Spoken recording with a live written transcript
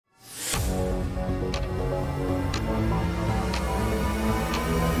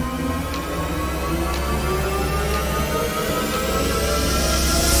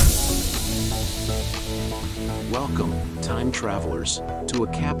travelers to a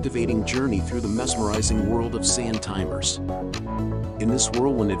captivating journey through the mesmerizing world of sand timers. In this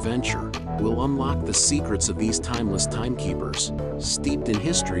whirlwind adventure, we'll unlock the secrets of these timeless timekeepers, steeped in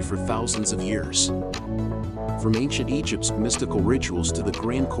history for thousands of years. From ancient Egypt's mystical rituals to the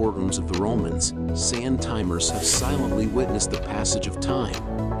grand courtrooms of the Romans, sand timers have silently witnessed the passage of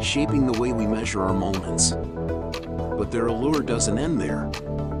time, shaping the way we measure our moments. But their allure doesn't end there.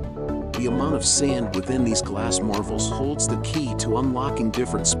 The amount of sand within these glass marvels holds the key to unlocking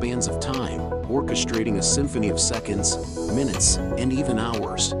different spans of time, orchestrating a symphony of seconds, minutes, and even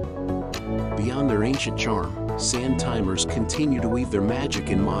hours. Beyond their ancient charm, sand timers continue to weave their magic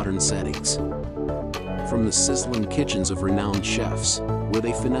in modern settings. From the sizzling kitchens of renowned chefs, where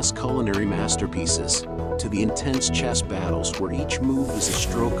they finesse culinary masterpieces, to the intense chess battles where each move is a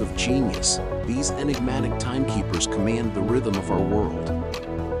stroke of genius, these enigmatic timekeepers command the rhythm of our world.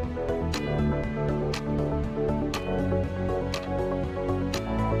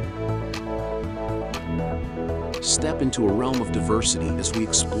 Step into a realm of diversity as we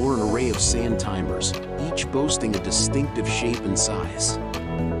explore an array of sand timers, each boasting a distinctive shape and size.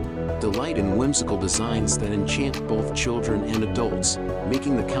 Delight in whimsical designs that enchant both children and adults,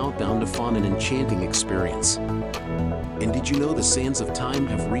 making the countdown to fun an enchanting experience. And did you know the sands of time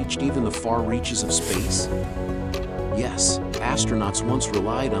have reached even the far reaches of space? Yes, astronauts once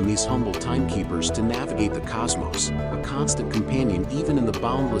relied on these humble timekeepers to navigate the cosmos, a constant companion even in the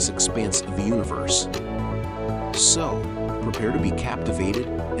boundless expanse of the universe. So, prepare to be captivated,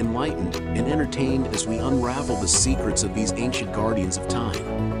 enlightened, and entertained as we unravel the secrets of these ancient guardians of time.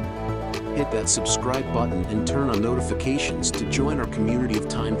 Hit that subscribe button and turn on notifications to join our community of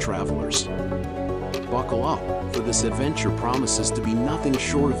time travelers. Buckle up, for this adventure promises to be nothing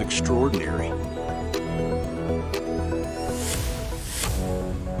short of extraordinary.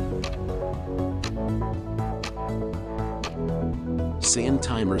 Sand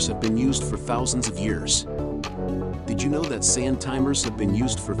timers have been used for thousands of years. Did you know that sand timers have been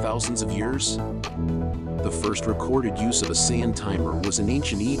used for thousands of years? The first recorded use of a sand timer was in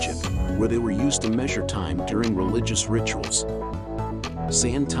ancient Egypt, where they were used to measure time during religious rituals.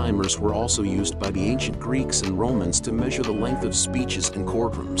 Sand timers were also used by the ancient Greeks and Romans to measure the length of speeches in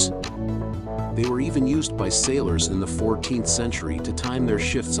courtrooms. They were even used by sailors in the 14th century to time their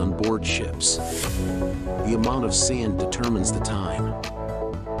shifts on board ships. The amount of sand determines the time.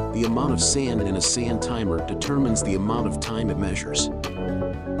 The amount of sand in a sand timer determines the amount of time it measures.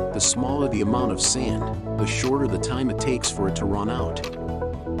 The smaller the amount of sand, the shorter the time it takes for it to run out.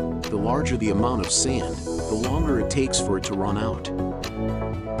 The larger the amount of sand, the longer it takes for it to run out.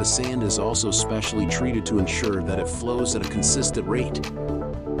 The sand is also specially treated to ensure that it flows at a consistent rate.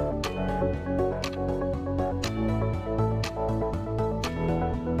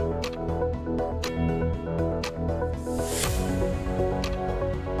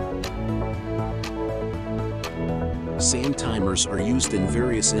 Sand timers are used in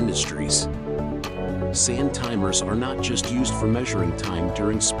various industries. Sand timers are not just used for measuring time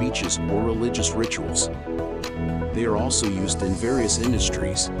during speeches or religious rituals. They are also used in various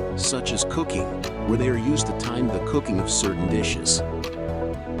industries, such as cooking, where they are used to time the cooking of certain dishes.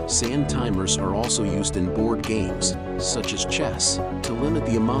 Sand timers are also used in board games, such as chess, to limit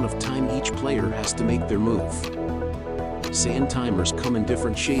the amount of time each player has to make their move. Sand timers come in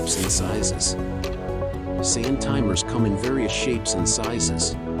different shapes and sizes. Sand timers come in various shapes and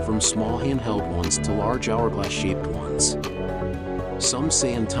sizes, from small handheld ones to large hourglass-shaped ones. Some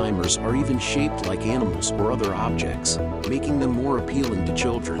sand timers are even shaped like animals or other objects, making them more appealing to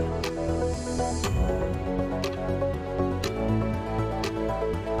children.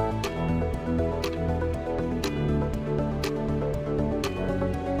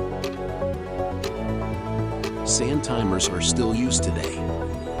 Sand timers are still used today.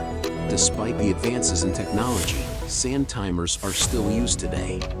 Despite the advances in technology, sand timers are still used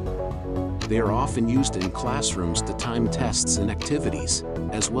today. They are often used in classrooms to time tests and activities,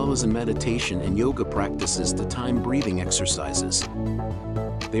 as well as in meditation and yoga practices to time breathing exercises.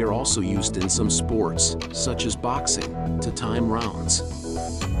 They are also used in some sports, such as boxing, to time rounds.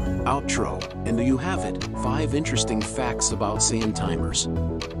 Outro, and there you have it, 5 interesting facts about sand timers.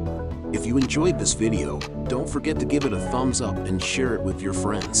 If you enjoyed this video, don't forget to give it a thumbs up and share it with your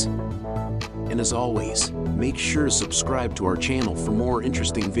friends. And as always, make sure to subscribe to our channel for more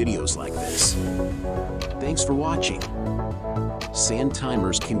interesting videos like this. Thanks for watching. Sand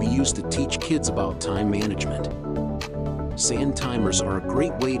timers can be used to teach kids about time management. Sand timers are a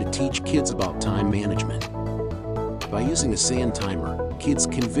great way to teach kids about time management. By using a sand timer, kids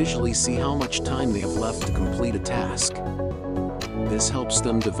can visually see how much time they have left to complete a task. This helps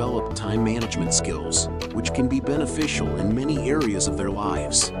them develop time management skills, which can be beneficial in many areas of their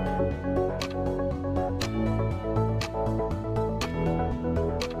lives.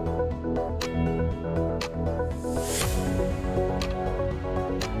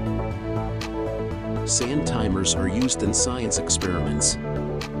 Sand timers are used in science experiments.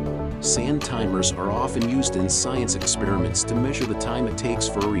 Sand timers are often used in science experiments to measure the time it takes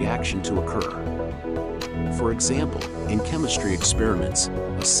for a reaction to occur. For example, in chemistry experiments,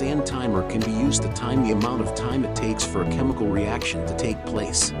 a sand timer can be used to time the amount of time it takes for a chemical reaction to take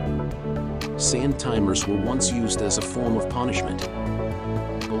place. Sand timers were once used as a form of punishment.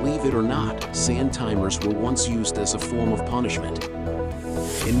 Believe it or not, sand timers were once used as a form of punishment.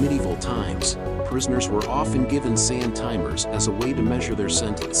 In medieval times, prisoners were often given sand timers as a way to measure their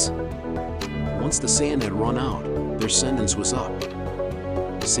sentence. Once the sand had run out, their sentence was up.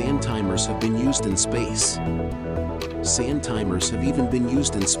 Sand timers have been used in space. Sand timers have even been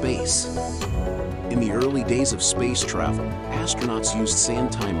used in space. In the early days of space travel, astronauts used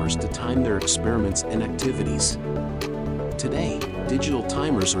sand timers to time their experiments and activities. Today, digital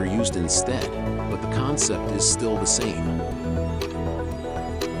timers are used instead, but the concept is still the same.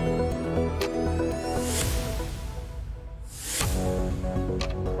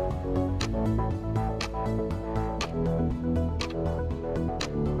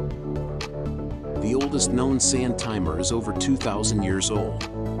 The oldest known sand timer is over 2,000 years old.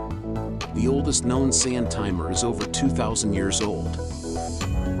 The oldest known sand timer is over 2,000 years old.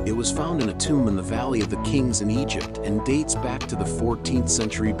 It was found in a tomb in the Valley of the Kings in Egypt and dates back to the 14th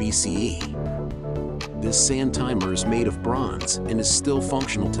century BCE. This sand timer is made of bronze and is still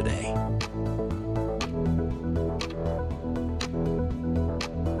functional today.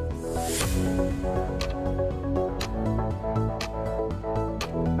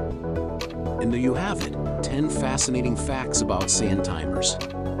 And there you have it, 10 fascinating facts about sand timers.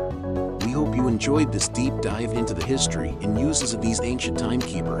 We hope you enjoyed this deep dive into the history and uses of these ancient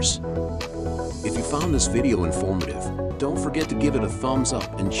timekeepers. If you found this video informative, don't forget to give it a thumbs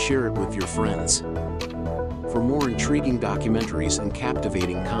up and share it with your friends. For more intriguing documentaries and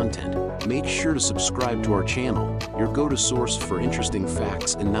captivating content, make sure to subscribe to our channel, your go-to source for interesting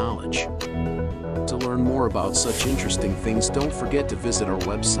facts and knowledge. To learn more about such interesting things, don't forget to visit our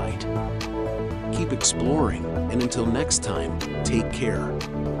website. Keep exploring, and until next time, take care.